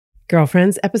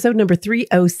Girlfriends, episode number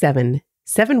 307,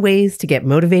 7 Ways to Get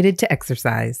Motivated to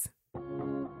Exercise.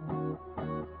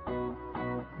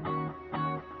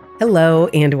 Hello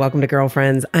and welcome to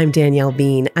Girlfriends. I'm Danielle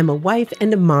Bean. I'm a wife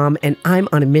and a mom, and I'm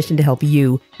on a mission to help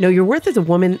you know your worth as a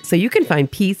woman so you can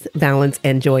find peace, balance,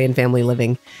 and joy in family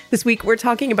living. This week, we're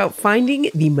talking about finding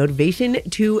the motivation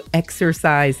to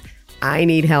exercise. I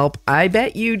need help. I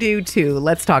bet you do too.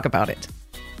 Let's talk about it.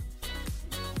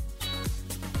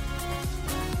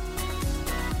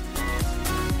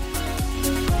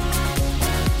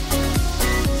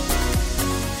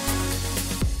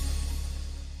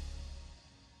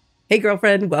 Hey,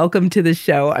 girlfriend, welcome to the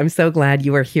show. I'm so glad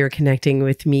you are here connecting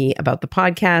with me about the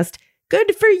podcast.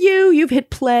 Good for you. You've hit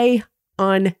play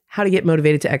on how to get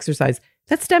motivated to exercise.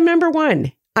 That's step number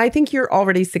 1. I think you're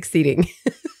already succeeding.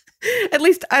 At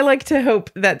least I like to hope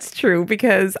that's true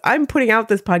because I'm putting out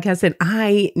this podcast and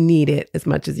I need it as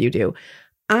much as you do.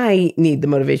 I need the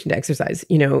motivation to exercise.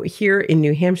 You know, here in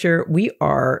New Hampshire, we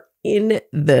are in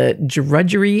the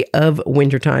drudgery of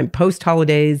wintertime,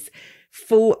 post-holidays,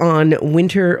 full on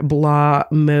winter blah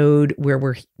mode where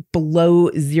we're below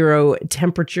zero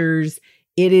temperatures.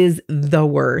 It is the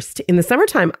worst. In the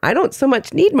summertime, I don't so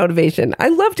much need motivation. I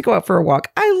love to go out for a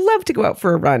walk. I love to go out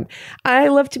for a run. I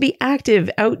love to be active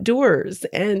outdoors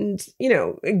and,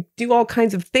 do all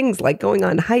kinds of things like going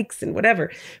on hikes and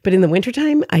whatever. But in the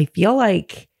wintertime, I feel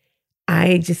like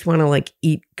I just want to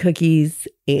eat cookies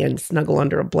and snuggle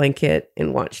under a blanket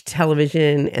and watch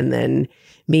television and then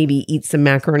maybe eat some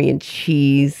macaroni and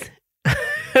cheese.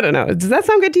 I don't know. Does that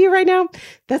sound good to you right now?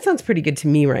 That sounds pretty good to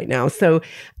me right now. So,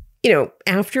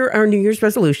 after our New Year's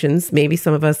resolutions, maybe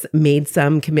some of us made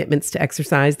some commitments to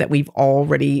exercise that we've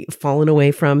already fallen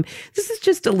away from. This is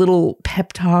just a little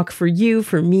pep talk for you,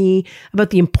 for me, about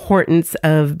the importance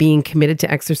of being committed to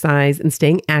exercise and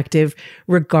staying active,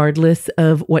 regardless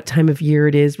of what time of year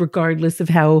it is, regardless of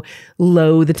how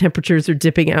low the temperatures are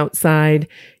dipping outside.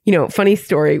 Funny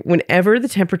story, whenever the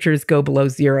temperatures go below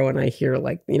zero and I hear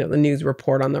the news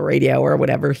report on the radio or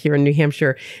whatever here in New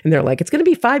Hampshire, and they're like, it's going to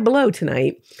be 5 below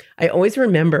tonight. I always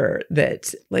remember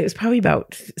that it was probably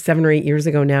about 7 or 8 years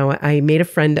ago now. I made a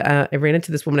friend, I ran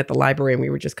into this woman at the library and we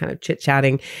were just kind of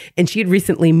chit-chatting, and she had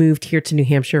recently moved here to New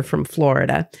Hampshire from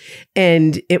Florida.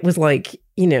 And it was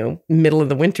middle of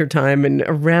the winter time and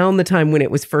around the time when it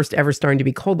was first ever starting to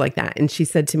be cold like that. And she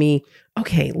said to me,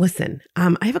 okay, listen,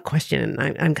 I have a question.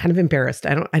 I'm kind of embarrassed.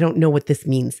 I don't know what this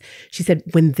means. She said,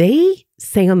 when they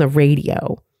say on the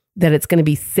radio that it's going to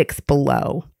be 6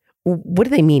 below, what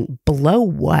do they mean? Below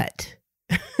what?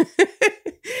 And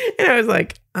I was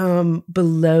like,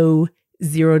 below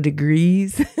 0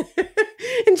 degrees.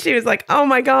 And she was like, oh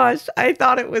my gosh, I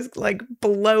thought it was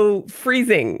below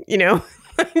freezing,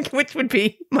 which would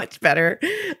be much better.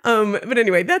 But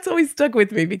anyway, that's always stuck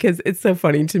with me because it's so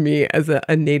funny to me as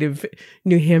a native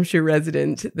New Hampshire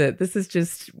resident that this is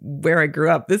just where I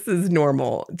grew up. This is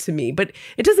normal to me, but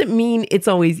it doesn't mean it's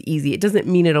always easy. It doesn't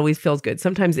mean it always feels good.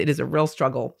 Sometimes it is a real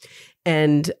struggle.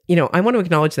 And, I want to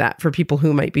acknowledge that for people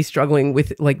who might be struggling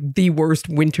with the worst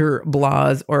winter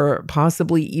blahs or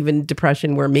possibly even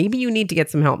depression, where maybe you need to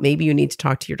get some help. Maybe you need to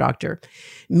talk to your doctor.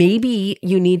 Maybe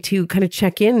you need to kind of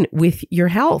check in with your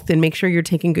health and make sure you're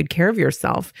taking good care of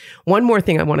yourself. One more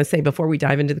thing I want to say before we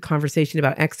dive into the conversation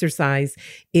about exercise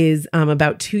is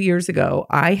about 2 years ago,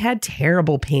 I had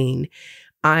terrible pain.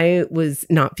 I was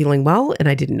not feeling well and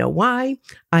I didn't know why.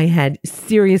 I had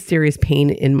serious pain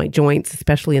in my joints,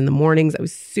 especially in the mornings. I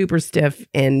was super stiff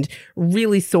and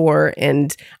really sore,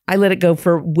 and I let it go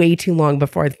for way too long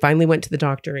before I finally went to the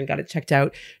doctor and got it checked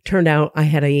out. Turned out I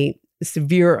had a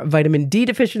severe vitamin D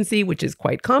deficiency, which is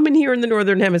quite common here in the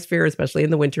Northern Hemisphere, especially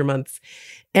in the winter months.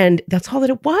 And that's all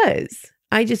that it was.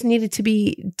 I just needed to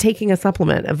be taking a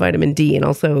supplement of vitamin D and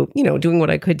also, doing what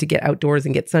I could to get outdoors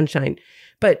and get sunshine.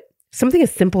 But something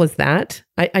as simple as that,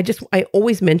 I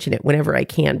always mention it whenever I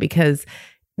can, because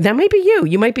that might be you.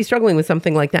 You might be struggling with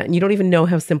something like that and you don't even know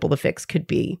how simple the fix could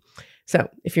be. So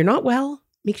if you're not well,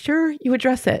 make sure you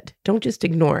address it. Don't just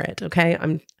ignore it. Okay.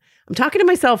 I'm talking to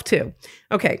myself too.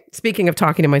 Okay. Speaking of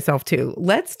talking to myself too,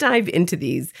 let's dive into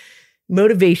these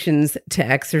motivations to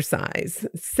exercise.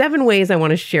 7 ways I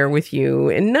want to share with you.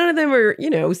 And none of them are,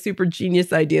 super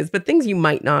genius ideas, but things you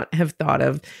might not have thought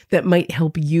of that might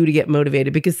help you to get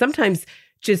motivated. Because sometimes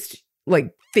just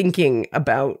like thinking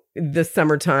about the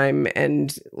summertime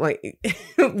and like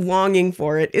longing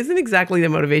for it isn't exactly the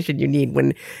motivation you need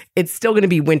when it's still going to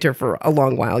be winter for a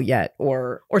long while yet.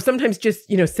 Or sometimes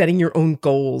just, setting your own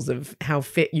goals of how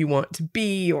fit you want to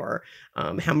be, or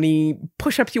how many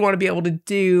push-ups you want to be able to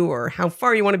do, or how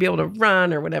far you want to be able to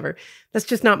run, or whatever. That's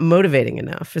just not motivating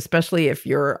enough, especially if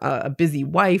you're a busy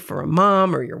wife or a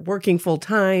mom, or you're working full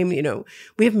time.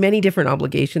 We have many different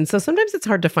obligations. So sometimes it's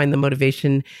hard to find the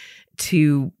motivation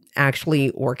to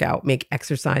actually work out, make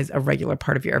exercise a regular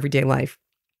part of your everyday life.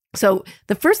 So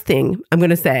the first thing I'm going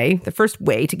to say, the first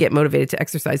way to get motivated to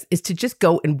exercise is to just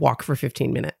go and walk for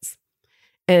 15 minutes.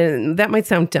 And that might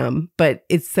sound dumb, but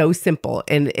it's so simple.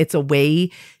 And it's a way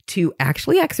to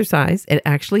actually exercise. It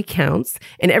actually counts.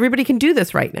 And everybody can do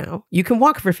this right now. You can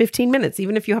walk for 15 minutes,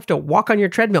 even if you have to walk on your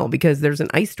treadmill because there's an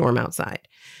ice storm outside.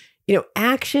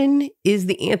 Action is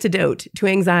the antidote to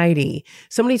anxiety.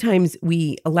 So many times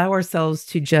we allow ourselves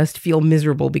to just feel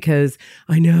miserable because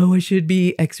I know I should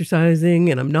be exercising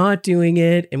and I'm not doing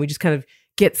it. And we just kind of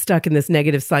get stuck in this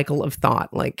negative cycle of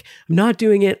thought. Like, I'm not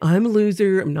doing it. I'm a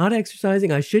loser. I'm not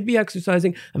exercising. I should be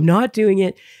exercising. I'm not doing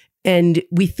it. And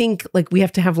we think like we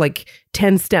have to have like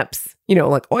 10 steps,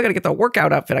 like, I got to get the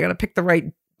workout outfit. I got to pick the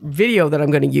right video that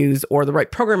I'm going to use, or the right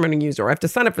program I'm going to use, or I have to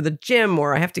sign up for the gym,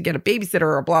 or I have to get a babysitter,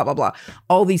 or blah, blah, blah.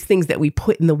 All these things that we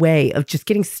put in the way of just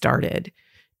getting started.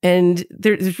 And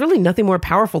there's really nothing more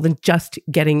powerful than just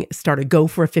getting started. Go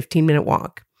for a 15-minute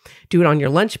walk. Do it on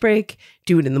your lunch break.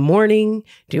 Do it in the morning.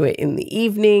 Do it in the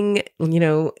evening.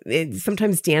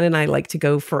 Sometimes Dan and I like to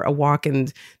go for a walk,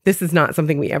 and this is not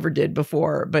something we ever did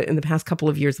before, but in the past couple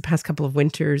of years, the past couple of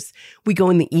winters, we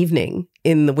go in the evening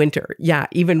in the winter. Yeah,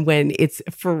 even when it's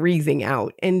freezing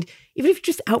out. And even if you're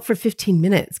just out for 15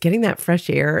 minutes, getting that fresh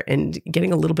air and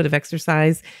getting a little bit of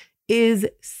exercise is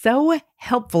so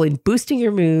helpful in boosting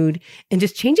your mood and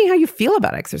just changing how you feel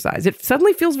about exercise. It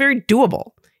suddenly feels very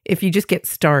doable if you just get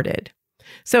started.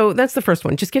 So that's the first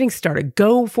one, just getting started.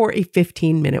 Go for a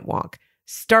 15-minute walk.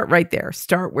 Start right there.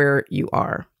 Start where you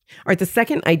are. All right, the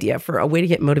second idea for a way to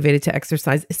get motivated to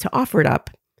exercise is to offer it up.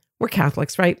 We're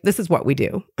Catholics, right? This is what we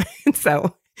do.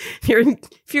 So if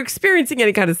you're experiencing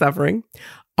any kind of suffering,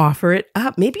 offer it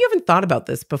up. Maybe you haven't thought about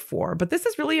this before, but this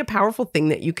is really a powerful thing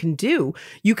that you can do.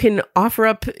 You can offer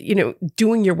up,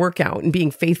 doing your workout and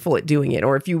being faithful at doing it.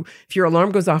 Or if your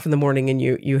alarm goes off in the morning and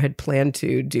you had planned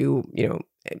to do,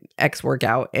 X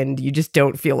workout and you just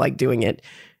don't feel like doing it,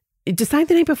 decide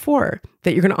the night before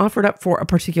that you're going to offer it up for a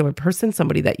particular person,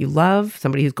 somebody that you love,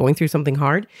 somebody who's going through something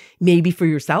hard, maybe for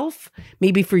yourself,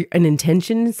 maybe for an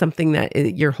intention, something that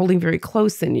you're holding very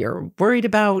close and you're worried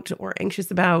about or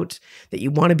anxious about, that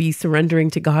you want to be surrendering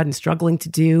to God and struggling to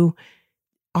do.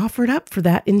 Offer it up for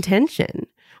that intention.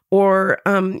 Or,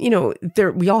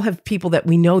 we all have people that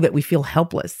we know that we feel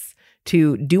helpless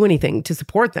to do anything to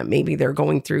support them. Maybe they're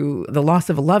going through the loss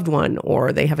of a loved one,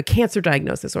 or they have a cancer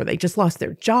diagnosis, or they just lost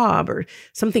their job, or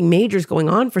something major is going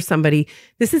on for somebody.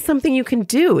 This is something you can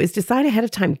do, is decide ahead of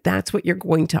time that's what you're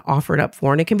going to offer it up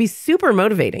for. And it can be super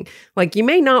motivating. Like, you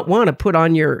may not want to put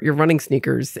on your running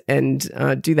sneakers and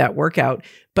do that workout,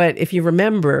 but if you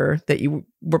remember that you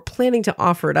were planning to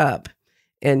offer it up,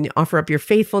 and offer up your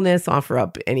faithfulness, offer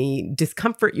up any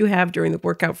discomfort you have during the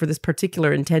workout for this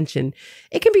particular intention,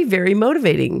 it can be very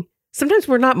motivating. Sometimes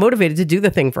we're not motivated to do the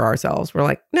thing for ourselves. We're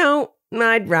like, no,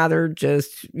 I'd rather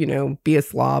just, be a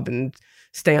slob and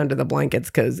stay under the blankets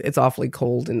because it's awfully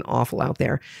cold and awful out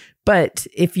there. But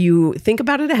if you think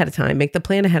about it ahead of time, make the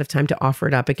plan ahead of time to offer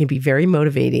it up, it can be very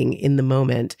motivating in the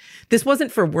moment. This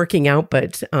wasn't for working out,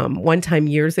 but one time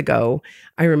years ago,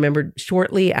 I remembered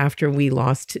shortly after we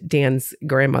lost Dan's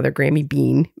grandmother, Grammy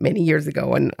Bean, many years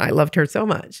ago, and I loved her so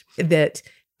much that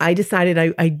I decided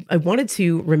I wanted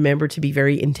to remember to be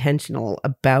very intentional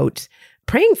about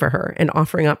praying for her and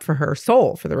offering up for her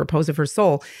soul, for the repose of her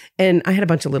soul. And I had a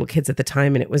bunch of little kids at the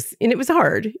time, and it was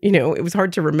hard. It was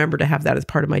hard to remember to have that as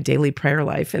part of my daily prayer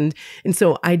life. And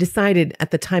so I decided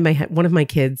at the time, one of my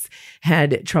kids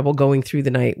had trouble going through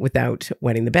the night without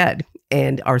wetting the bed.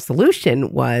 And our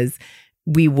solution was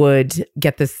we would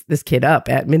get this kid up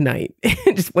at midnight,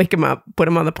 just wake him up, put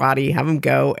him on the potty, have him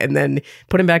go, and then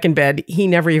put him back in bed. He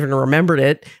never even remembered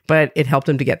it, but it helped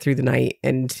him to get through the night,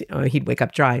 and he'd wake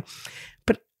up dry.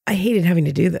 But I hated having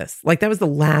to do this. Like, that was the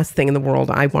last thing in the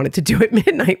world I wanted to do at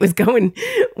midnight, was go and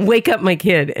wake up my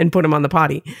kid and put him on the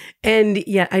potty. And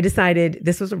yet I decided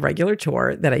this was a regular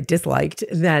chore that I disliked,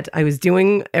 that I was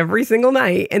doing every single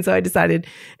night. And so I decided,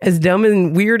 as dumb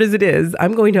and weird as it is,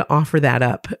 I'm going to offer that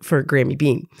up for Grammy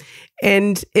Bean.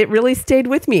 And it really stayed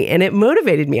with me and it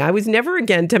motivated me. I was never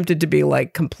again tempted to be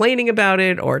like complaining about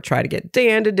it or try to get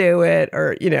Dan to do it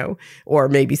or, or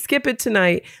maybe skip it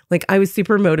tonight. Like I was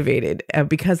super motivated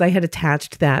because I had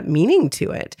attached that meaning to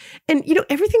it. And,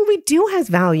 everything we do has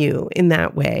value in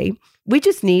that way. We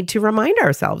just need to remind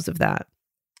ourselves of that.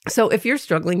 So if you're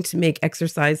struggling to make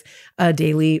exercise a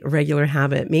daily, regular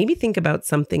habit, maybe think about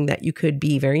something that you could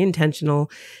be very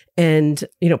intentional and,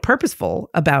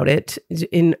 purposeful about it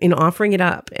in offering it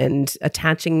up and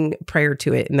attaching prayer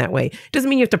to it in that way. Doesn't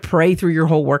mean you have to pray through your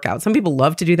whole workout. Some people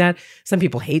love to do that. Some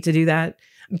people hate to do that.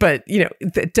 But,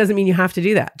 that doesn't mean you have to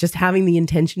do that. Just having the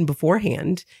intention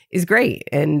beforehand is great.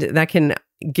 And that can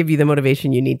give you the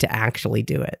motivation you need to actually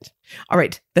do it. All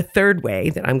right. The third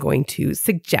way that I'm going to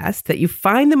suggest that you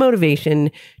find the motivation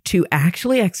to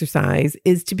actually exercise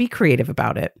is to be creative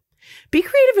about it. Be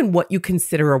creative in what you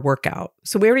consider a workout.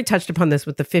 So we already touched upon this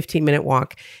with the 15-minute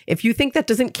walk. If you think that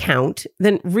doesn't count,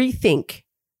 then rethink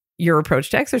your approach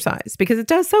to exercise because it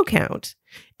does so count.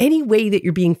 Any way that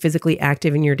you're being physically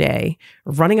active in your day,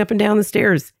 running up and down the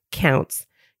stairs counts.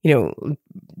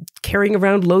 Carrying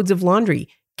around loads of laundry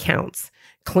counts.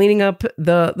 Cleaning up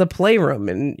the playroom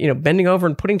and, bending over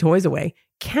and putting toys away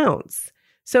counts.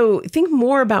 So think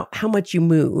more about how much you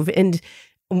move. And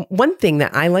one thing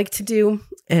that I like to do,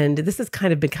 and this has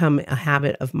kind of become a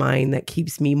habit of mine that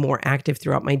keeps me more active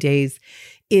throughout my days,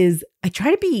 is I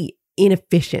try to be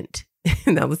inefficient.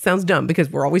 Now, this sounds dumb because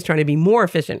we're always trying to be more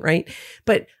efficient, right?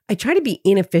 But I try to be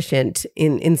inefficient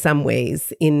in some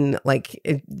ways, in like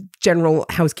general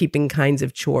housekeeping kinds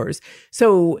of chores.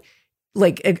 So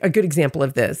like a good example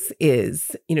of this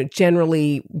is,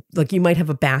 generally, like you might have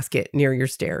a basket near your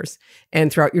stairs. And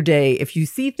throughout your day, if you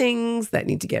see things that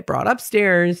need to get brought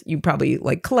upstairs, you probably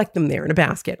like collect them there in a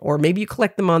basket. Or maybe you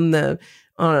collect them on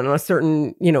a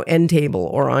certain, end table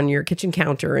or on your kitchen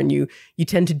counter. And you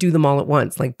tend to do them all at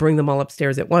once, like bring them all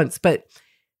upstairs at once. But,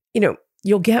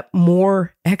 you'll get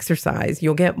more exercise.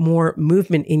 You'll get more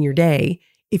movement in your day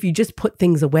if you just put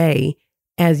things away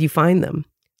as you find them.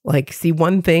 Like see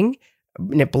one thing,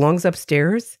 and it belongs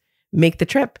upstairs, make the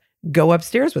trip, go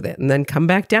upstairs with it, and then come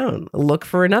back down, look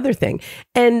for another thing.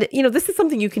 And, this is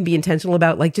something you can be intentional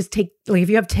about. Like just take, like if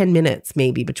you have 10 minutes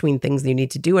maybe between things you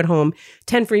need to do at home,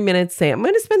 10 free minutes, say, I'm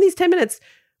going to spend these 10 minutes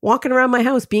walking around my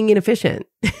house being inefficient.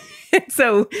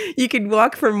 So you could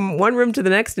walk from one room to the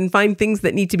next and find things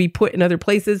that need to be put in other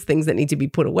places, things that need to be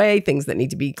put away, things that need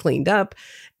to be cleaned up.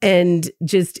 And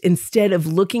just instead of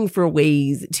looking for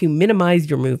ways to minimize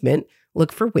your movement,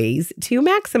 look for ways to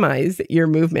maximize your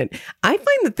movement. I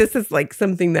find that this is like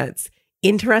something that's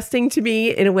interesting to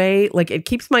me in a way, like it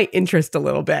keeps my interest a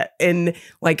little bit. And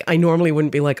like, I normally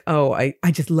wouldn't be like, oh, I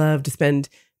just love to spend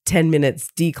 10 minutes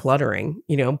decluttering,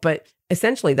 but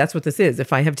essentially that's what this is.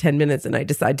 If I have 10 minutes and I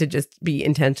decide to just be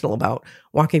intentional about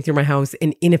walking through my house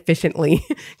and inefficiently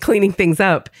cleaning things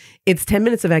up, it's 10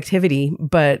 minutes of activity,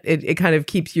 but it kind of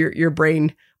keeps your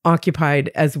brain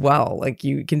occupied as well. Like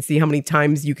you can see how many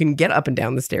times you can get up and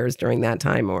down the stairs during that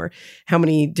time, or how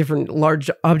many different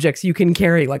large objects you can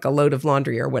carry, like a load of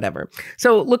laundry or whatever.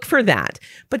 So look for that.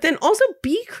 But then also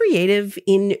be creative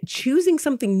in choosing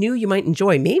something new you might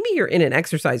enjoy. Maybe you're in an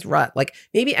exercise rut. Like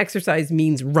maybe exercise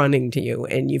means running to you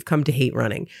and you've come to hate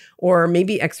running. Or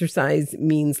maybe exercise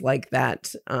means like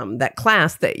that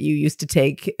class that you used to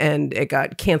take and it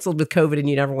got canceled with COVID and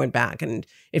you never went back. And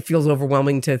it feels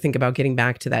overwhelming to think about getting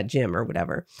back to that gym or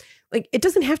whatever. Like it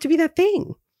doesn't have to be that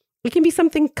thing. It can be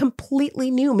something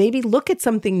completely new. Maybe look at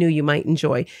something new you might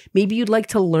enjoy. Maybe you'd like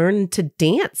to learn to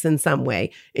dance in some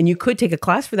way. And you could take a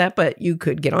class for that, but you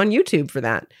could get on YouTube for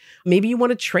that. Maybe you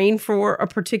want to train for a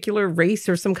particular race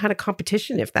or some kind of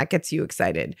competition if that gets you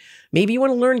excited. Maybe you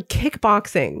want to learn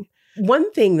kickboxing.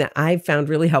 One thing that I've found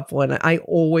really helpful, and I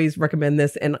always recommend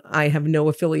this, and I have no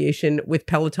affiliation with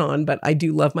Peloton, but I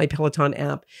do love my Peloton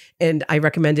app, and I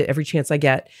recommend it every chance I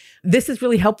get. This is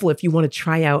really helpful if you want to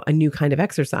try out a new kind of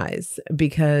exercise,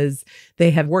 because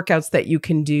they have workouts that you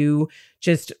can do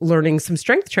just learning some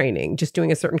strength training, just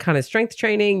doing a certain kind of strength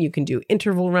training. You can do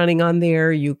interval running on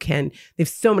there. They have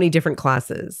so many different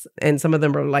classes, and some of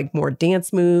them are like more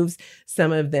dance moves.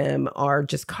 Some of them are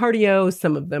just cardio.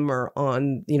 Some of them are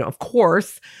on, of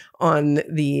course, on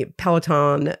the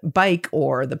Peloton bike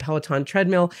or the Peloton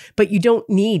treadmill, but you don't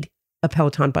need a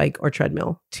Peloton bike or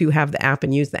treadmill to have the app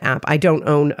and use the app. I don't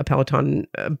own a Peloton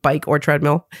bike or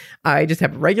treadmill. I just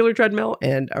have a regular treadmill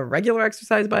and a regular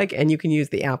exercise bike, and you can use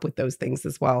the app with those things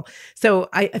as well. So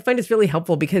I find it's really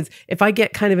helpful because if I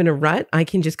get kind of in a rut, I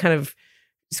can just kind of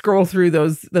scroll through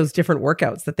those different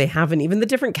workouts that they have, and even the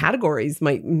different categories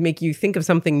might make you think of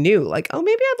something new, like, oh,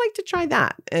 maybe I'd like to try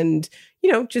that. And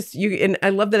just and I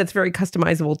love that it's very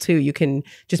customizable too. You can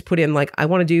just put in like, I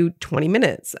want to do 20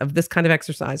 minutes of this kind of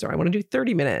exercise, or I want to do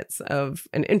 30 minutes of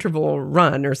an interval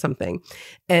run or something.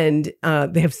 And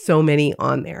they have so many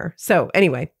on there. So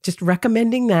anyway, just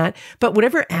recommending that. But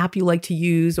whatever app you like to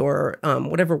use, or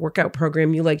whatever workout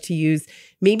program you like to use,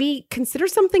 maybe consider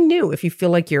something new if you feel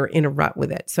like you're in a rut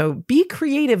with it. So be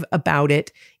creative about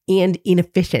it and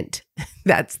inefficient.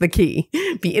 That's the key.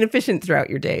 Be inefficient throughout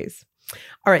your days.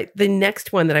 All right. The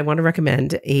next one that I want to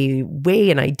recommend,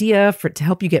 an idea to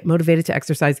help you get motivated to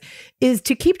exercise, is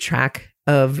to keep track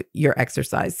of your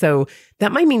exercise. So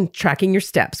that might mean tracking your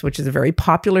steps, which is a very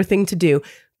popular thing to do.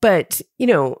 But,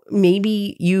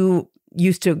 maybe you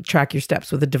used to track your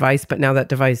steps with a device, but now that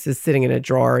device is sitting in a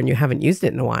drawer and you haven't used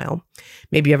it in a while.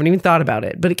 Maybe you haven't even thought about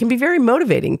it, but it can be very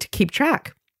motivating to keep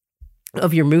track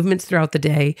of your movements throughout the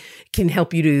day. It can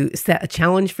help you to set a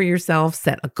challenge for yourself,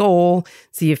 set a goal,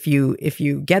 see if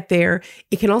you get there.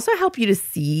 It can also help you to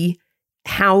see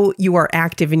how you are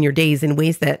active in your days in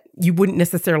ways that you wouldn't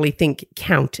necessarily think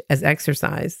count as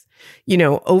exercise.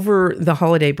 Over the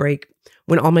holiday break,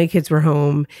 when all my kids were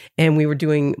home and we were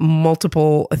doing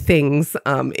multiple things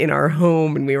in our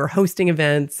home, and we were hosting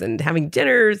events and having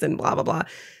dinners and blah, blah, blah.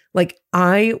 Like,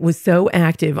 I was so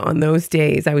active on those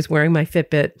days. I was wearing my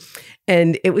Fitbit,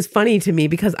 and it was funny to me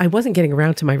because I wasn't getting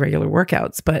around to my regular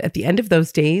workouts. But at the end of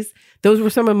those days, those were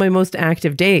some of my most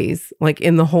active days, like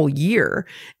in the whole year.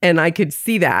 And I could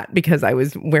see that because I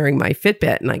was wearing my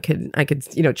Fitbit, and I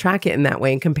could track it in that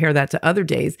way and compare that to other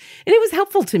days. And it was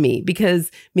helpful to me because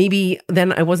maybe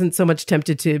then I wasn't so much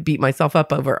tempted to beat myself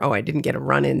up over, I didn't get a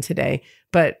run in today.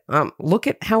 But look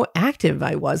at how active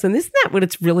I was. And isn't that what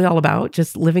it's really all about?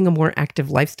 Just living a more active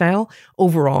lifestyle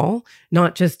overall,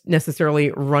 not just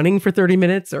necessarily running for 30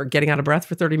 minutes or getting out of breath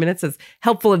for 30 minutes, as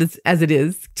helpful as it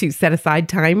is to set aside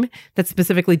time that's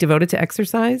specifically devoted to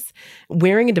exercise.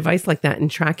 Wearing a device like that and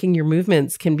tracking your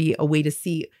movements can be a way to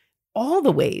see all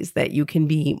the ways that you can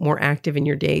be more active in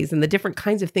your days and the different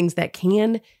kinds of things that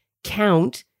can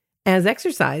count as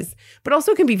exercise, but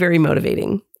also can be very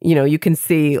motivating. You can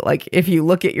see, like, if you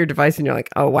look at your device and you're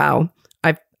like, oh, wow,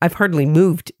 I've hardly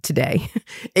moved today.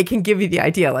 It can give you the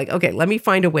idea, like, okay, let me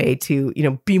find a way to,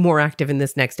 be more active in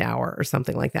this next hour or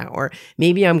something like that. Or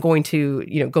maybe I'm going to,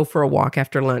 go for a walk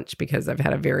after lunch because I've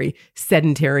had a very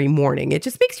sedentary morning. It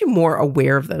just makes you more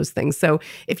aware of those things. So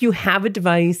if you have a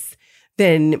device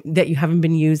then that you haven't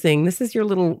been using, this is your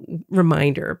little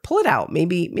reminder. Pull it out.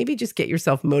 Maybe just get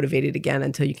yourself motivated again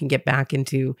until you can get back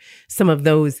into some of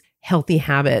those healthy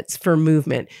habits for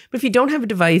movement. But if you don't have a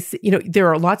device, there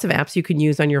are lots of apps you can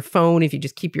use on your phone. If you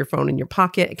just keep your phone in your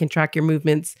pocket, it can track your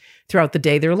movements throughout the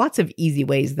day. There are lots of easy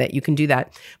ways that you can do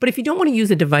that. But if you don't want to use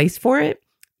a device for it,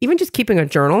 even just keeping a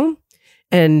journal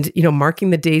and, marking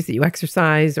the days that you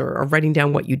exercise or writing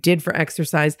down what you did for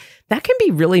exercise, that can be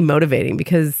really motivating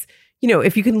because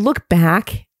if you can look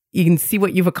back, you can see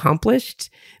what you've accomplished.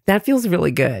 That feels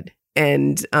really good.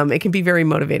 And it can be very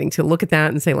motivating to look at that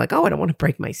and say like, oh, I don't want to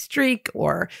break my streak,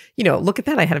 or, look at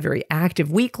that. I had a very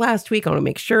active week last week. I want to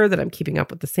make sure that I'm keeping up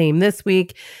with the same this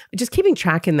week. Just keeping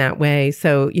track in that way.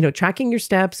 So, tracking your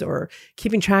steps or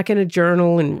keeping track in a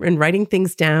journal and writing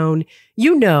things down,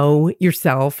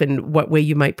 yourself and what way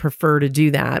you might prefer to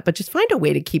do that. But just find a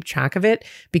way to keep track of it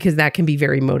because that can be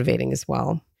very motivating as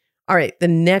well. All right, the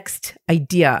next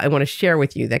idea I want to share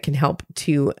with you that can help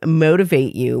to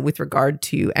motivate you with regard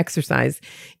to exercise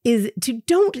is to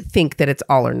don't think that it's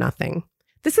all or nothing.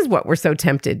 This is what we're so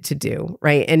tempted to do,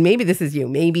 right? And maybe this is you.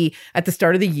 Maybe at the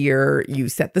start of the year, you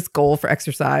set this goal for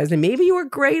exercise and maybe you were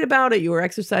great about it. You were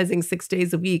exercising 6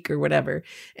 days a week or whatever.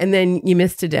 And then you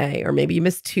missed a day, or maybe you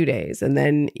missed 2 days. And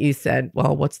then you said,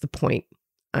 well, what's the point?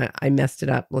 I messed it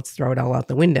up. Let's throw it all out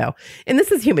the window. And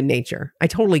this is human nature. I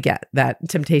totally get that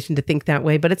temptation to think that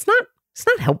way, but it's not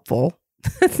helpful.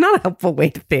 It's not a helpful way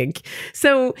to think.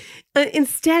 So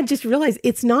instead, just realize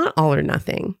it's not all or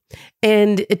nothing.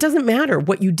 And it doesn't matter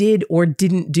what you did or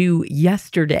didn't do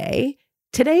yesterday.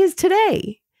 Today is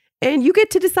today. And you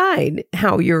get to decide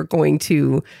how you're going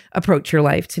to approach your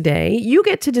life today. You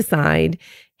get to decide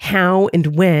how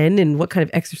and when and what kind of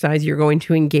exercise you're going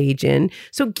to engage in.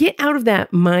 So get out of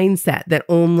that mindset that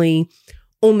only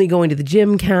going to the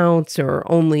gym counts, or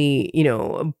only,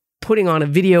 putting on a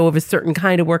video of a certain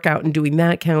kind of workout and doing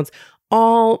that counts.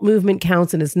 All movement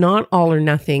counts, and it's not all or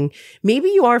nothing. Maybe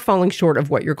you are falling short of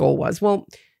what your goal was. Well,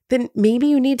 then maybe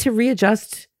you need to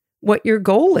readjust what your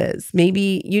goal is.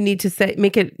 Maybe you need to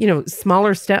make it,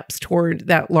 smaller steps toward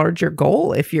that larger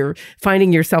goal if you're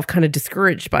finding yourself kind of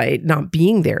discouraged by not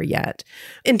being there yet.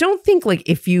 And don't think like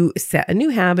if you set a new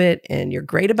habit and you're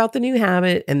great about the new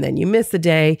habit and then you miss a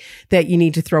day that you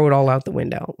need to throw it all out the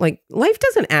window. Like life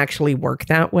doesn't actually work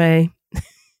that way.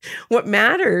 What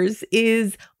matters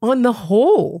is on the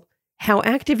whole, how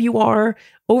active you are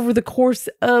over the course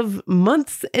of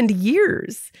months and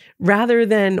years, rather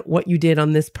than what you did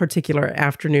on this particular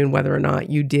afternoon, whether or not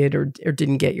you did or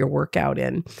didn't get your workout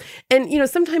in. And,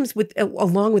 sometimes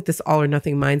along with this all or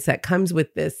nothing mindset comes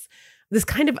with this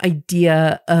kind of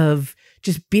idea of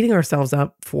just beating ourselves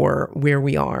up for where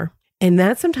we are. And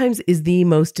that sometimes is the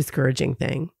most discouraging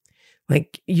thing.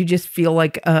 Like you just feel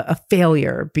like a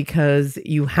failure because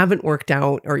you haven't worked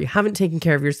out or you haven't taken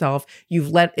care of yourself.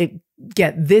 You've let it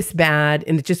get this bad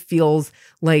and it just feels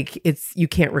like you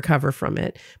can't recover from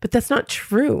it. But that's not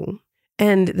true.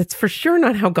 And that's for sure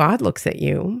not how God looks at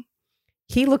you.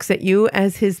 He looks at you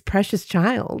as his precious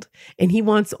child and he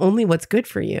wants only what's good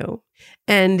for you.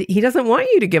 And he doesn't want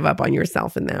you to give up on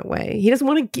yourself in that way. He doesn't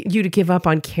want you to give up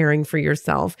on caring for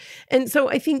yourself. And so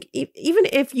I think even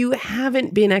if you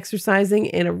haven't been exercising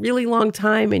in a really long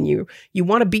time and you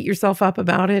want to beat yourself up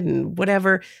about it and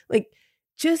whatever, like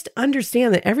just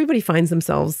understand that everybody finds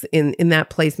themselves in that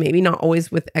place, maybe not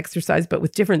always with exercise, but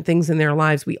with different things in their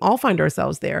lives. We all find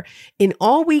ourselves there. And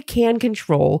all we can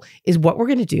control is what we're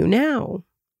going to do now.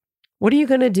 What are you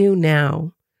going to do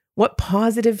now? What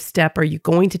positive step are you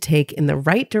going to take in the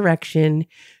right direction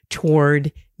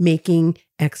toward making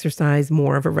exercise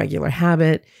more of a regular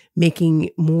habit,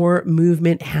 making more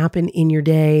movement happen in your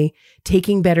day,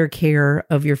 taking better care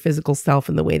of your physical self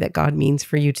in the way that God means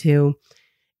for you to?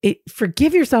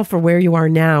 Forgive yourself for where you are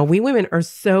now. We women are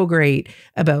so great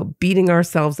about beating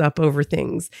ourselves up over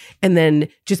things and then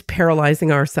just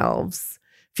paralyzing ourselves,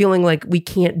 feeling like we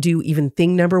can't do even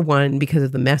thing number one because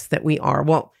of the mess that we are.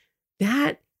 Well,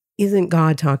 that isn't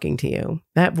God talking to you.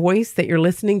 That voice that you're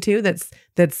listening to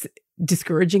that's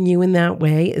discouraging you in that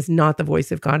way is not the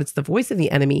voice of God. It's the voice of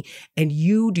the enemy. And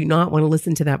you do not want to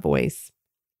listen to that voice.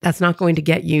 That's not going to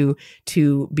get you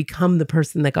to become the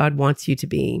person that God wants you to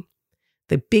be.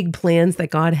 The big plans that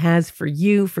God has for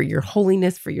you, for your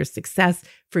holiness, for your success,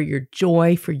 for your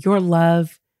joy, for your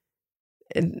love,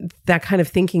 and that kind of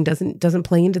thinking doesn't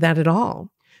play into that at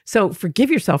all. So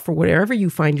forgive yourself for wherever you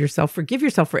find yourself. Forgive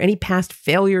yourself for any past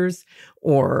failures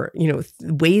or,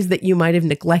 ways that you might have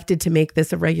neglected to make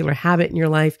this a regular habit in your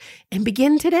life. And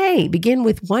begin today. Begin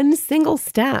with one single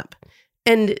step.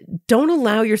 And don't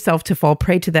allow yourself to fall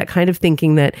prey to that kind of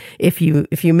thinking that if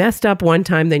you messed up one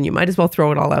time, then you might as well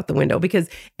throw it all out the window, because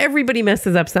everybody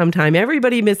messes up sometime.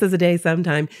 Everybody misses a day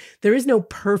sometime. There is no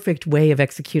perfect way of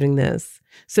executing this.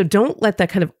 So don't let that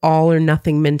kind of all or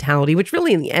nothing mentality, which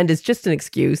really in the end is just an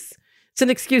excuse. It's an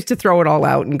excuse to throw it all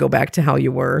out and go back to how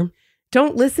you were.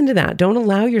 Don't listen to that. Don't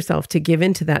allow yourself to give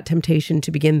into that temptation to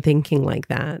begin thinking like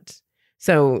that.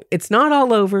 So it's not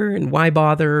all over, and why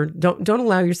bother? Don't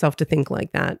allow yourself to think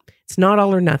like that. It's not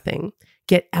all or nothing.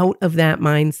 Get out of that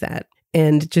mindset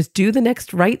and just do the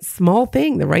next right small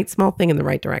thing in the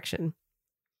right direction.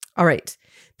 All right.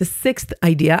 The sixth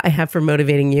idea I have for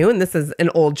motivating you, and this is an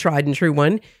old tried and true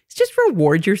one, is just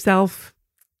reward yourself.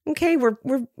 Okay, we're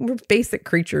basic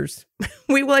creatures.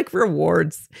 We like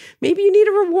rewards. Maybe you need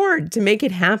a reward to make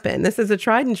it happen. This is a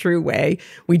tried and true way.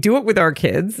 We do it with our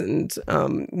kids, and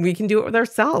we can do it with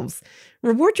ourselves.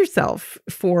 Reward yourself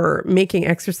for making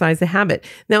exercise a habit.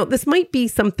 Now, this might be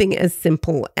something as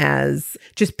simple as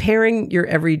just pairing your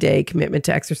everyday commitment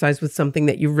to exercise with something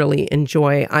that you really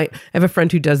enjoy. I have a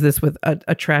friend who does this with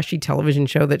a trashy television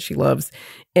show that she loves,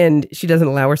 and she doesn't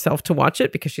allow herself to watch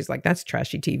it because she's like, that's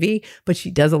trashy TV, but she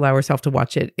does allow herself to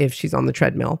watch it if she's on the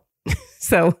treadmill.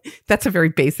 So that's a very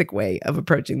basic way of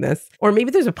approaching this. Or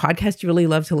maybe there's a podcast you really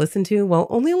love to listen to. Well,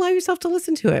 only allow yourself to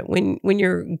listen to it when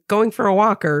you're going for a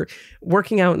walk or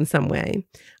working out in some way.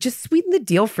 Just sweeten the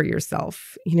deal for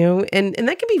yourself, and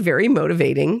that can be very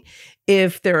motivating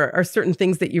if there are certain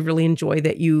things that you really enjoy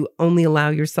that you only allow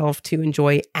yourself to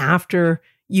enjoy after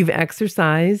you've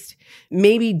exercised.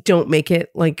 Maybe don't make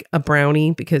it like a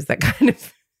brownie, because that kind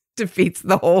of defeats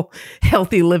the whole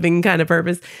healthy living kind of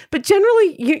purpose. But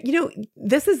generally,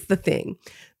 this is the thing.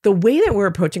 The way that we're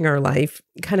approaching our life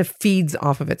kind of feeds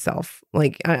off of itself.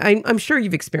 Like I'm sure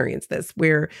you've experienced this,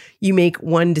 where you make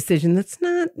one decision that's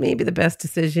not maybe the best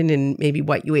decision in maybe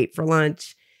what you ate for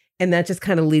lunch. And that just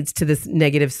kind of leads to this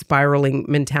negative spiraling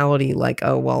mentality, like,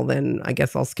 oh, well, then I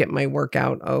guess I'll skip my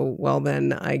workout. Oh, well,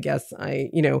 then I guess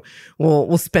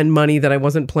we'll spend money that I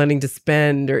wasn't planning to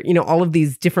spend, or, all of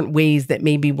these different ways that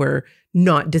maybe we're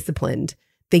not disciplined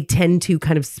they tend to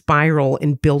kind of spiral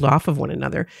and build off of one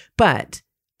another. But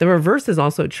the reverse is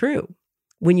also true.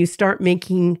 When you start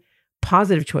making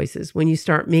positive choices, when you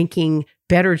start making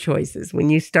better choices, when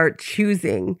you start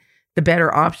choosing the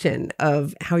better option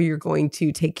of how you're going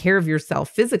to take care of yourself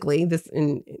physically, in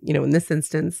this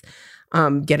instance,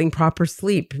 getting proper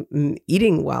sleep,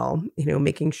 eating well,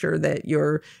 making sure that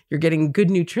you're getting good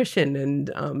nutrition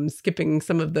and skipping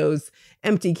some of those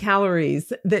empty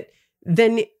calories, that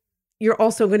then you're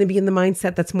also going to be in the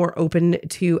mindset that's more open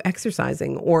to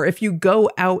exercising. Or if you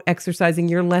go out exercising,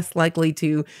 you're less likely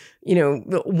to,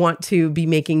 want to be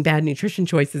making bad nutrition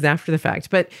choices after the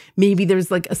fact. But maybe there's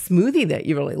like a smoothie that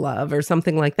you really love or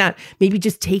something like that. Maybe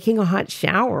just taking a hot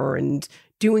shower and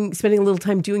spending a little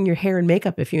time doing your hair and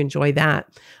makeup if you enjoy that.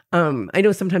 I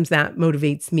know sometimes that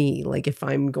motivates me. Like if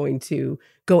I'm going to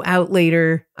go out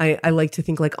later, I like to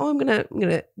think like, oh, I'm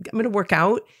gonna work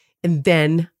out, and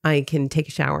then I can take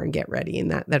a shower and get ready. And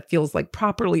that feels like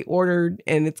properly ordered,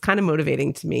 and it's kind of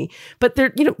motivating to me. But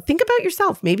think about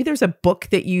yourself. Maybe there's a book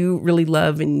that you really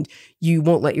love and you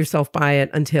won't let yourself buy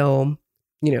it until,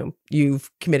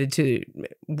 you've committed to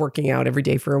working out every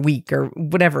day for a week or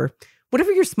whatever.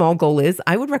 Whatever your small goal is,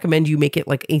 I would recommend you make it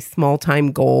like a small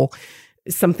time goal.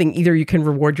 Something either you can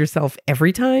reward yourself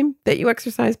every time that you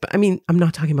exercise, but I'm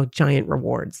not talking about giant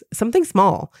rewards. Something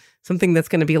small, something that's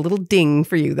going to be a little ding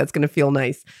for you that's going to feel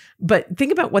nice. But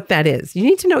think about what that is. You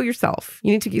need to know yourself.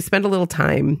 You need to spend a little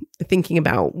time thinking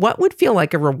about what would feel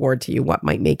like a reward to you, what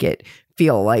might make it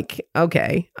feel like,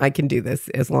 okay, I can do this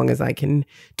as long as I can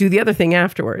do the other thing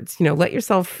afterwards. Let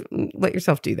yourself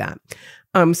do that.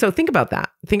 So think about that.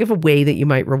 Think of a way that you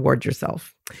might reward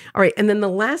yourself. All right. And then the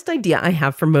last idea I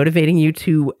have for motivating you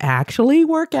to actually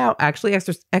work out, actually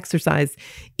exercise,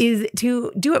 is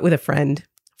to do it with a friend.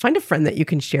 Find a friend that you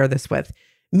can share this with.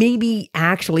 Maybe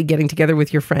actually getting together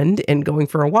with your friend and going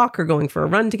for a walk or going for a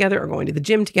run together or going to the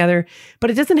gym together. But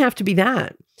it doesn't have to be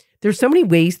that. There's so many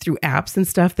ways through apps and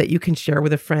stuff that you can share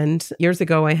with a friend. Years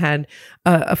ago, I had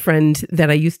a friend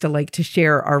that I used to like to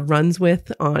share our runs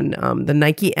with on the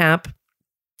Nike app.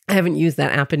 I haven't used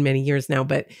that app in many years now,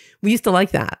 but we used to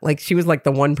like that. Like she was like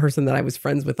the one person that I was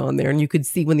friends with on there, and you could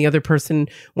see when the other person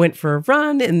went for a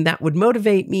run, and that would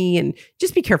motivate me. And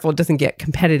just be careful it doesn't get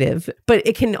competitive, but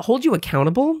it can hold you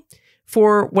accountable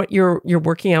for what your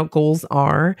working out goals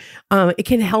are. It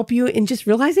can help you in just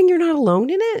realizing you're not alone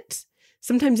in it.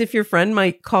 Sometimes if your friend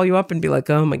might call you up and be like,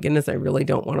 oh my goodness, I really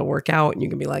don't want to work out. And you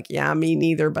can be like, yeah, me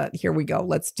neither, but here we go.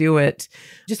 Let's do it.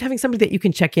 Just having somebody that you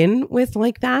can check in with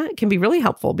like that can be really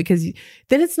helpful, because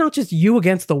then it's not just you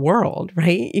against the world,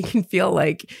 right? You can feel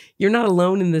like you're not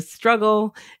alone in this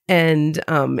struggle. And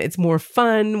it's more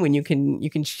fun when you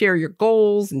can share your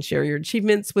goals and share your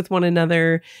achievements with one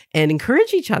another and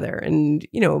encourage each other and,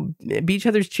 be each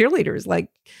other's cheerleaders. Like,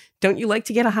 don't you like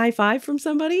to get a high five from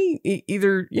somebody?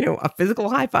 Either, a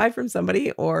physical high five from somebody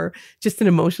or just an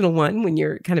emotional one when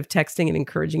you're kind of texting and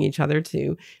encouraging each other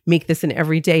to make this an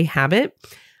everyday habit.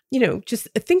 Just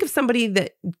think of somebody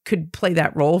that could play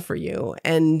that role for you.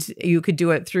 And you could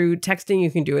do it through texting. You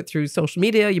can do it through social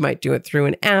media. You might do it through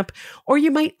an app, or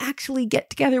you might actually get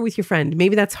together with your friend.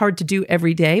 Maybe that's hard to do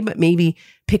every day, but maybe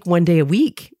pick one day a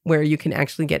week where you can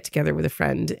actually get together with a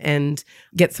friend and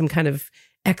get some kind of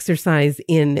exercise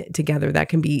in together. That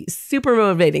can be super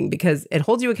motivating because it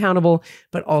holds you accountable,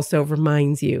 but also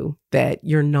reminds you that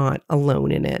you're not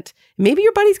alone in it. Maybe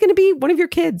your buddy's going to be one of your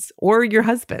kids or your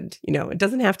husband. It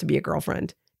doesn't have to be a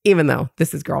girlfriend, even though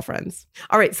this is Girlfriends.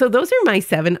 All right. So those are my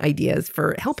 7 ideas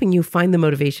for helping you find the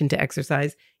motivation to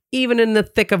exercise, even in the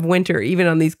thick of winter, even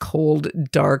on these cold,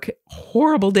 dark,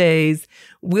 horrible days.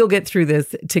 We'll get through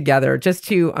this together. Just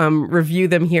to review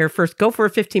them here. First, go for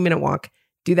a 15-minute walk.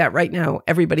 Do that right now.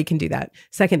 Everybody can do that.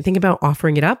 Second, think about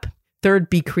offering it up. Third,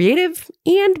 be creative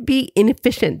and be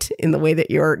inefficient in the way that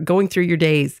you're going through your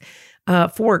days.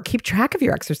 4, keep track of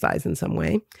your exercise in some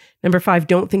way. Number 5,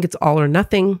 don't think it's all or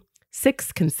nothing.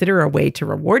 6, consider a way to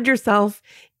reward yourself.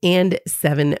 And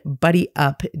 7, buddy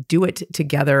up. Do it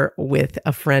together with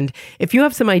a friend. If you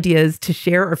have some ideas to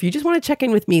share, or if you just want to check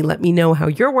in with me, let me know how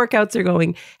your workouts are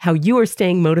going, how you are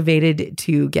staying motivated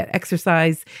to get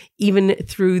exercise, even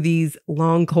through these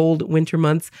long, cold winter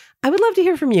months. I would love to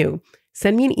hear from you.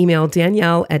 Send me an email,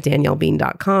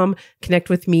 Danielle@daniellebean.com. Connect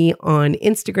with me on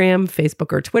Instagram,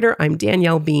 Facebook, or Twitter. I'm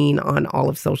Danielle Bean on all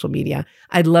of social media.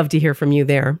 I'd love to hear from you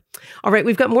there. All right,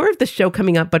 we've got more of the show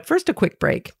coming up, but first a quick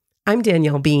break. I'm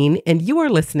Danielle Bean, and you are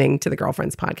listening to the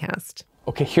Girlfriends Podcast.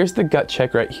 Okay, here's the gut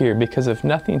check right here, because if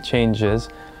nothing changes,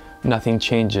 nothing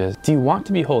changes. Do you want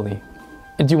to be holy?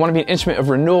 And do you want to be an instrument of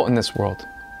renewal in this world?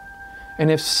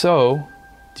 And if so,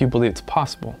 do you believe it's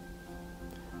possible?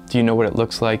 Do you know what it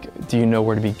looks like? Do you know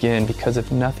where to begin? Because if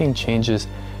nothing changes,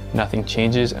 nothing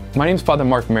changes. My name is Father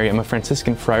Mark Mary. I'm a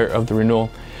Franciscan friar of the Renewal,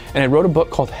 and I wrote a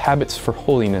book called Habits for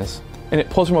Holiness. And it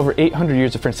pulls from over 800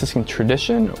 years of Franciscan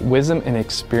tradition, wisdom, and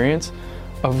experience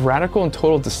of radical and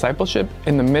total discipleship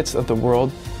in the midst of the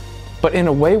world, but in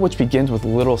a way which begins with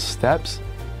little steps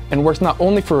and works not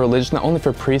only for religion, not only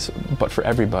for priests, but for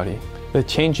everybody. The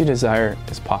change you desire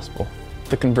is possible.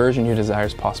 The conversion you desire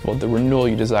is possible. The renewal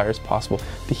you desire is possible.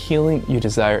 The healing you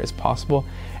desire is possible.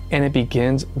 And it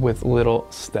begins with little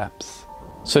steps.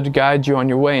 So to guide you on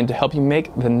your way and to help you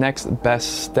make the next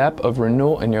best step of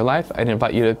renewal in your life, I'd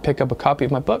invite you to pick up a copy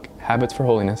of my book, Habits for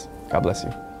Holiness. God bless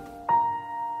you.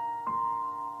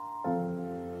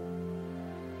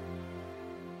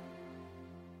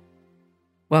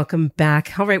 Welcome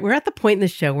back. All right, we're at the point in the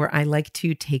show where I like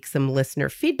to take some listener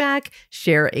feedback,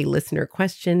 share a listener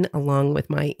question along with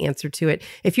my answer to it.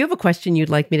 If you have a question you'd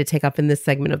like me to take up in this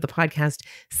segment of the podcast,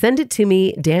 send it to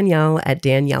me, Danielle at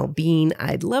Danielle Bean.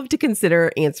 I'd love to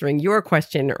consider answering your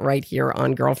question right here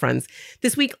on Girlfriends.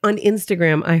 This week on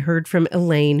Instagram, I heard from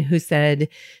Elaine who said,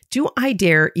 "Do I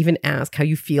dare even ask how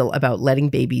you feel about letting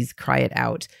babies cry it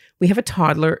out? We have a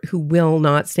toddler who will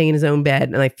not stay in his own bed,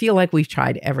 and I feel like we've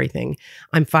tried everything.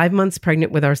 I'm 5 months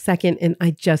pregnant with our second, and I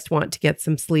just want to get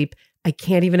some sleep. I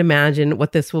can't even imagine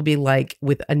what this will be like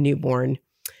with a newborn."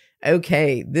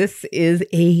 Okay, this is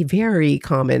a very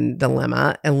common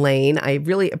dilemma, Elaine. I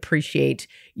really appreciate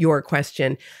your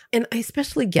question, and I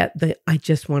especially get the "I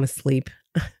just want to sleep."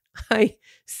 I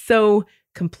so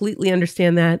completely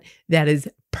understand that. That is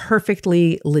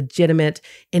perfectly legitimate.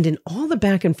 And in all the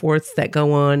back and forths that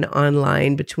go on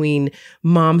online between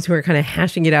moms who are kind of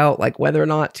hashing it out, like whether or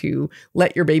not to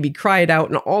let your baby cry it out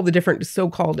and all the different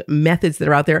so-called methods that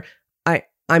are out there,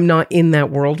 I'm not in that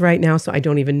world right now, so I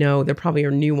don't even know. There probably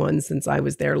are new ones since I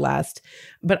was there last.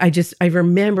 But I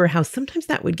remember how sometimes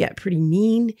that would get pretty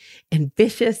mean and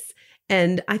vicious.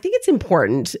 And I think it's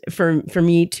important for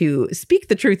me to speak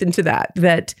the truth into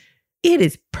that it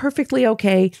is perfectly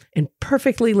okay and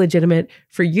perfectly legitimate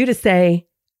for you to say,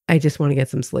 "I just want to get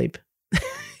some sleep."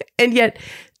 And yet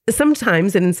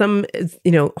sometimes, and in some,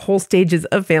 whole stages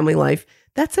of family life,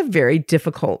 that's a very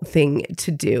difficult thing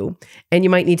to do. And you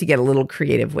might need to get a little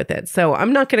creative with it. So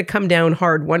I'm not going to come down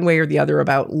hard one way or the other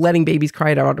about letting babies cry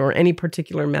it out or any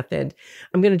particular method.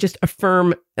 I'm going to just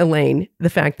affirm, Elaine, the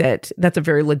fact that that's a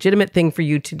very legitimate thing for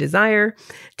you to desire,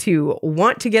 to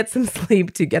want to get some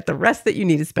sleep, to get the rest that you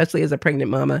need, especially as a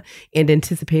pregnant mama and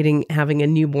anticipating having a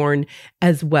newborn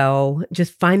as well.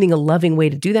 Just finding a loving way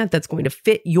to do that that's going to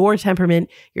fit your temperament,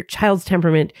 your child's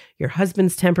temperament, your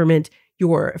husband's temperament,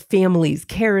 your family's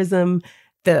charism,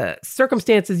 the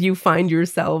circumstances you find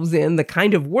yourselves in, the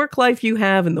kind of work life you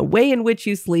have, and the way in which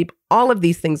you sleep. All of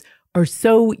these things are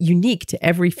so unique to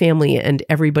every family and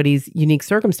everybody's unique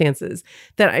circumstances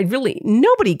that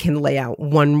nobody can lay out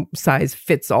one size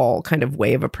fits all kind of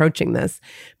way of approaching this.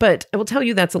 But I will tell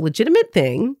you that's a legitimate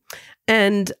thing,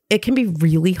 and it can be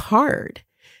really hard.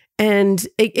 And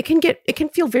it can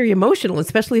feel very emotional,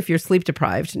 especially if you're sleep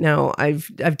deprived. Now, I've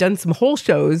done some whole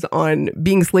shows on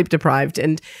being sleep deprived,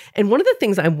 and one of the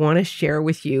things I want to share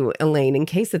with you, Elaine, in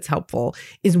case it's helpful,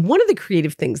 is one of the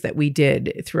creative things that we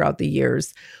did throughout the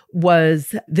years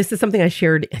was, this is something I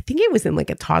shared, I think it was in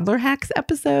like a Toddler Hacks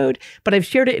episode, but I've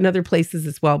shared it in other places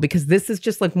as well, because this is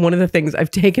just like one of the things I've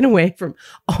taken away from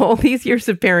all these years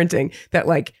of parenting that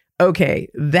okay,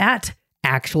 that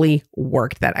actually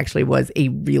worked. That actually was a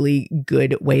really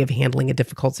good way of handling a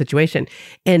difficult situation.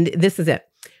 And this is it.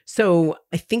 So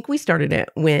I think we started it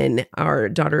when our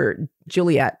daughter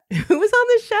Juliet, who was on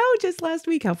the show just last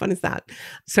week. How fun is that?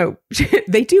 So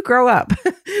they do grow up.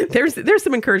 There's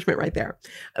some encouragement right there.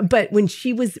 But when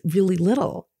she was really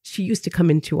little, she used to come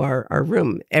into our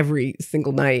room every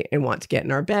single night and want to get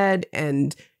in our bed.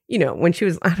 And when she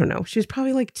was, I don't know, she was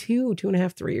probably like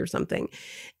 2.5, 3 or something.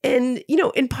 And,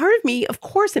 and part of me, of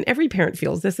course, and every parent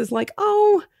feels this, is like,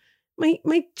 oh,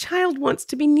 my child wants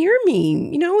to be near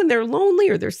me, and they're lonely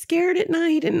or they're scared at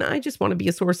night. And I just want to be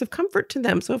a source of comfort to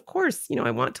them. So of course,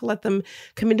 I want to let them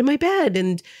come into my bed.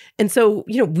 And so,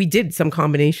 we did some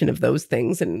combination of those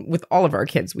things. And with all of our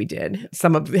kids, we did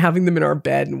some of having them in our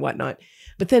bed and whatnot.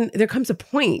 But then there comes a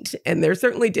point, and there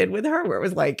certainly did with her, where it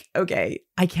was like, okay,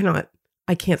 I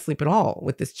can't sleep at all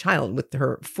with this child with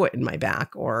her foot in my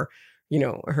back, or,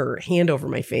 her hand over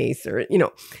my face, or,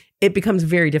 it becomes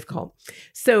very difficult.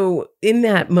 So in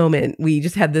that moment, we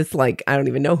just had this, I don't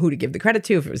even know who to give the credit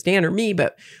to, if it was Dan or me,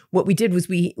 but what we did was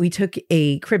we took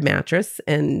a crib mattress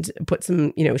and put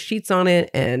some, sheets on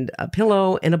it and a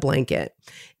pillow and a blanket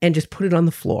and just put it on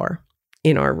the floor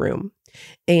in our room.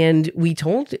 And we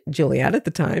told Juliet at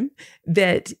the time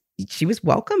that she was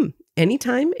welcome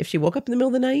anytime. If she woke up in the middle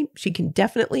of the night, she can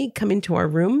definitely come into our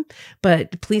room,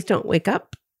 but please don't wake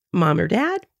up mom or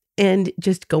dad, and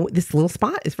just go. This little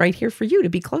spot is right here for you to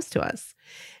be close to us.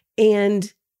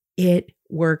 And it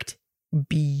worked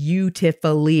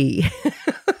beautifully.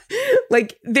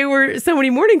 Like, there were so many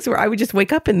mornings where I would just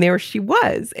wake up and there she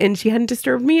was, and she hadn't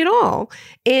disturbed me at all.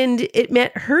 And it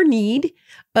met her need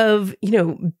of,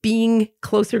 being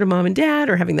closer to mom and dad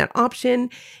or having that option.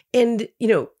 And,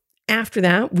 after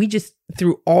that, we just,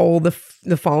 through all the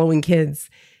following kids,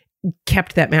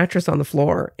 kept that mattress on the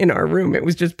floor in our room. It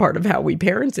was just part of how we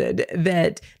parented,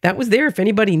 that was there if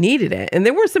anybody needed it. And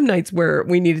there were some nights where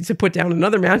we needed to put down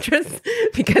another mattress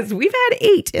because we've had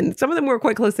 8 and some of them were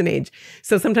quite close in age.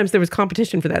 So sometimes there was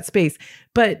competition for that space,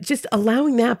 but just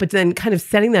allowing that, but then kind of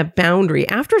setting that boundary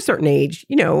after a certain age,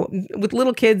 with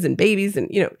little kids and babies and,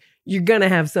 you're going to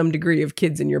have some degree of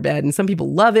kids in your bed, and some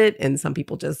people love it and some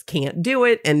people just can't do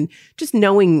it. And just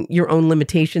knowing your own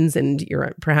limitations and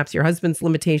perhaps your husband's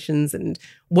limitations and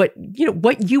what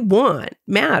you want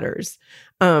matters.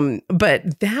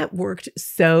 But that worked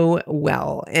so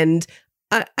well. And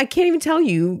I can't even tell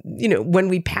you, when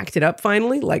we packed it up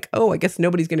finally, like, oh, I guess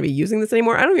nobody's going to be using this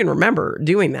anymore. I don't even remember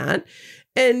doing that.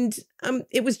 And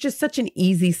it was just such an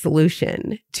easy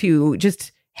solution to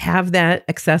just have that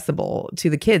accessible to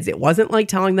the kids. It wasn't like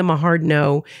telling them a hard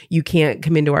no, you can't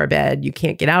come into our bed, you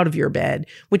can't get out of your bed,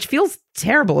 which feels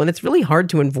terrible. And it's really hard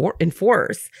to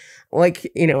enforce.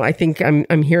 Like, I think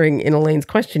I'm hearing in Elaine's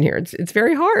question here, it's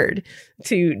very hard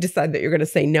to decide that you're going to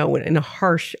say no in a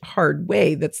harsh, hard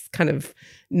way that's kind of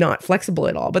not flexible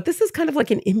at all. But this is kind of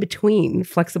like an in-between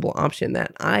flexible option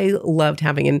that I loved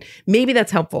having. And maybe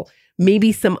that's helpful.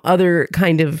 Maybe some other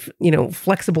kind of,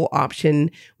 flexible option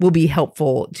will be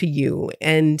helpful to you,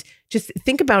 and just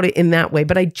think about it in that way.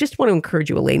 But I just want to encourage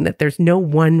you, Elaine, that there's no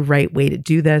one right way to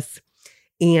do this.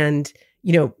 And,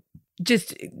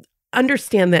 just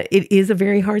understand that it is a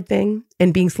very hard thing,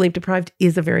 and being sleep deprived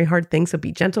is a very hard thing. So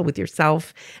be gentle with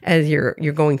yourself as you're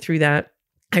going through that.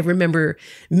 I remember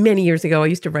many years ago, I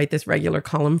used to write this regular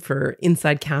column for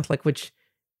Inside Catholic, which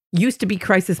used to be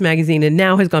Crisis Magazine and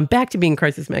now has gone back to being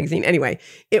Crisis Magazine. Anyway,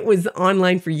 it was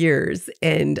online for years,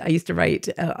 and I used to write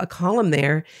a column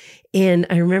there. And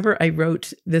I remember I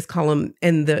wrote this column,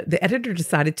 and the editor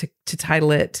decided to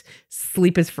title it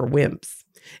 "Sleep is for Wimps."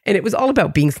 And it was all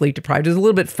about being sleep deprived. It was a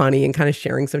little bit funny and kind of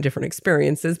sharing some different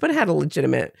experiences, but it had a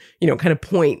legitimate, kind of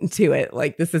point to it,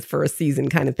 like this is for a season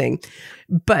kind of thing.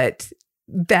 But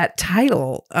that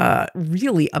title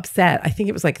really upset. I think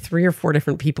it was like 3 or 4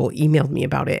 different people emailed me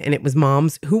about it. And it was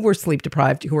moms who were sleep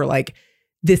deprived who were like,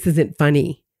 this isn't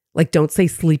funny. Like, don't say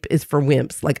sleep is for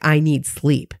wimps. Like, I need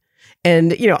sleep.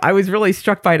 And, I was really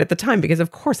struck by it at the time because,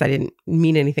 of course, I didn't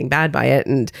mean anything bad by it.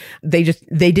 And they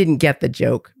didn't get the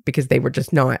joke because they were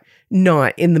just not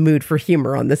in the mood for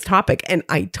humor on this topic. And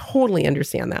I totally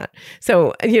understand that.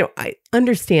 So, I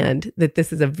understand that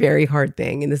this is a very hard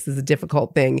thing and this is a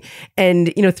difficult thing.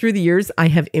 And, through the years, I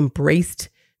have embraced,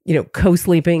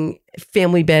 co-sleeping,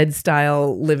 family bed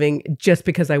style living just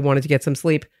because I wanted to get some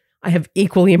sleep. I have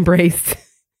equally embraced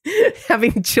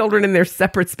having children in their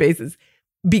separate spaces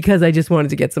because I just wanted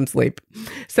to get some sleep.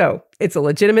 So it's a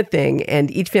legitimate thing,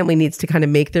 and each family needs to kind of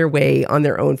make their way on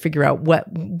their own, figure out what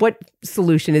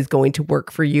solution is going to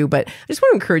work for you. But I just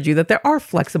want to encourage you that there are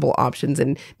flexible options,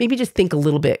 and maybe just think a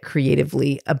little bit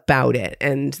creatively about it.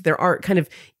 And there are kind of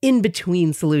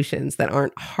in-between solutions that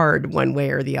aren't hard one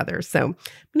way or the other. So I'm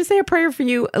going to say a prayer for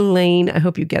you, Elaine. I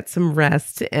hope you get some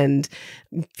rest and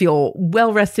feel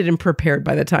well rested and prepared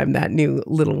by the time that new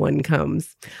little one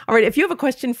comes. All right, if you have a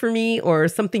question for me or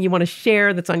something you want to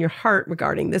share that's on your heart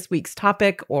regarding this week's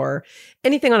topic or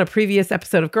anything on a previous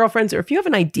episode of Girlfriends, or if you have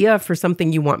an idea for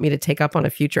something you want me to take up on a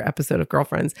future episode of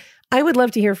Girlfriends, I would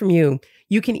love to hear from you.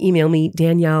 You can email me,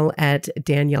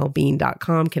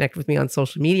 Danielle@DanielleBean.com. Connect with me on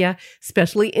social media,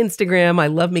 especially Instagram. I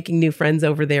love making new friends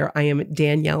over there. I am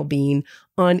Danielle Bean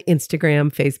on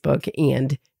Instagram, Facebook,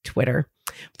 and Twitter.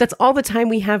 That's all the time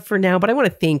we have for now, but I want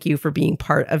to thank you for being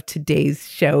part of today's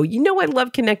show. I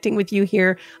love connecting with you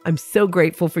here. I'm so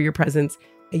grateful for your presence.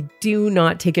 I do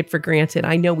not take it for granted.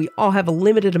 I know we all have a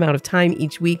limited amount of time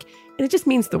each week, and it just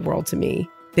means the world to me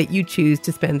that you choose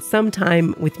to spend some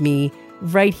time with me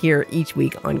right here each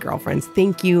week on Girlfriends.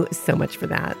 Thank you so much for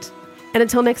that. And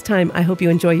until next time, I hope you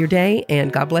enjoy your day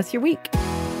and God bless your week.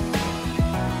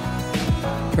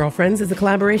 Girlfriends is a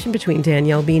collaboration between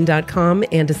DanielleBean.com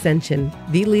and Ascension,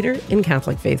 the leader in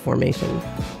Catholic faith formation.